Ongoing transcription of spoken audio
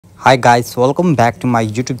Hi guys, welcome back to my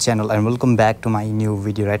YouTube channel and welcome back to my new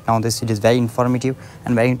video. Right now this video is very informative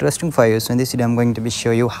and very interesting for you. So in this video I'm going to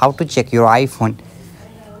show you how to check your iPhone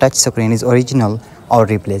touch screen is original or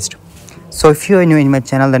replaced. So if you are new in my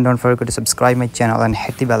channel, then don't forget to subscribe my channel and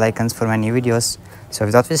hit the bell icons for my new videos. So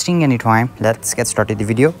without wasting any time, let's get started the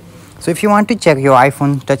video. So if you want to check your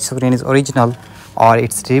iPhone touch screen is original or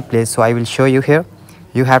it's replaced, so I will show you here.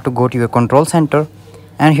 You have to go to your control center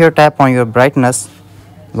and here tap on your brightness,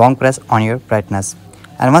 long press on your brightness,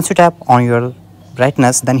 and once you tap on your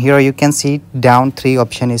brightness, then here you can see down 3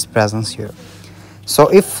 option is presence here. So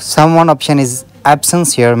if some one option is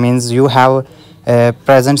absence here, means you have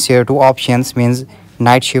presence here. 2 options means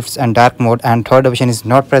night shifts and dark mode, and third option is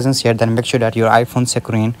not presence here, then make sure that your iPhone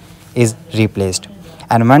screen is replaced.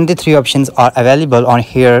 And when the 3 options are available on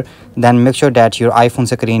here, then make sure that your iPhone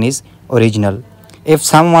screen is original. If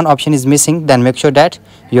some one option is missing, then make sure that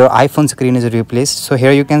your iPhone screen is replaced. So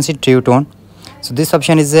here you can see true tone. So this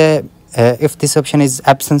option is a if this option is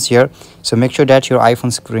absence here, so make sure that your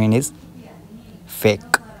iPhone screen is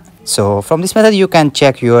fake. So from this method you can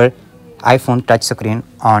check your iPhone touch screen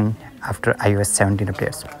on after iOS 17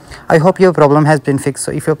 updates. I hope your problem has been fixed.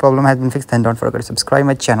 So if your problem has been fixed, then don't forget to subscribe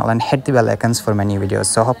my channel and hit the bell icons for my new videos.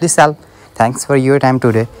 So hope this helped. Thanks for your time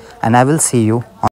today, and I will see you on